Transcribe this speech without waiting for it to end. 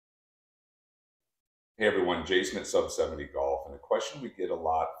Hey everyone, Jason at Sub 70 Golf. And a question we get a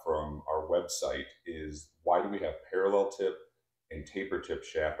lot from our website is why do we have parallel tip and taper tip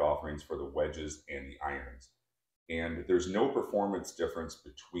shaft offerings for the wedges and the irons? And there's no performance difference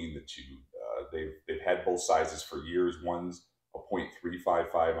between the two. They've had both sizes for years. One's a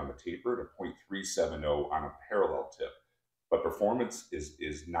 0.355 on the tapered, a 0.370 on a parallel tip. But performance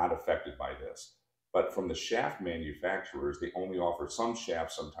is not affected by this. But from the shaft manufacturers, they only offer some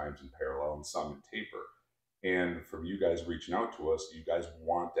shafts sometimes in parallel and some in taper. And from you guys reaching out to us, you guys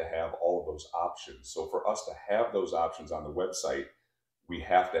want to have all of those options. So for us to have those options on the website, we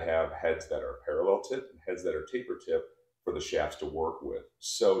have to have heads that are parallel tip and heads that are taper tip for the shafts to work with.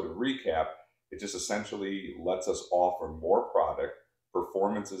 So to recap, it just essentially lets us offer more product.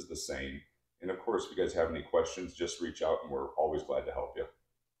 Performance is the same. And of course, if you guys have any questions, just reach out and we're always glad to help you.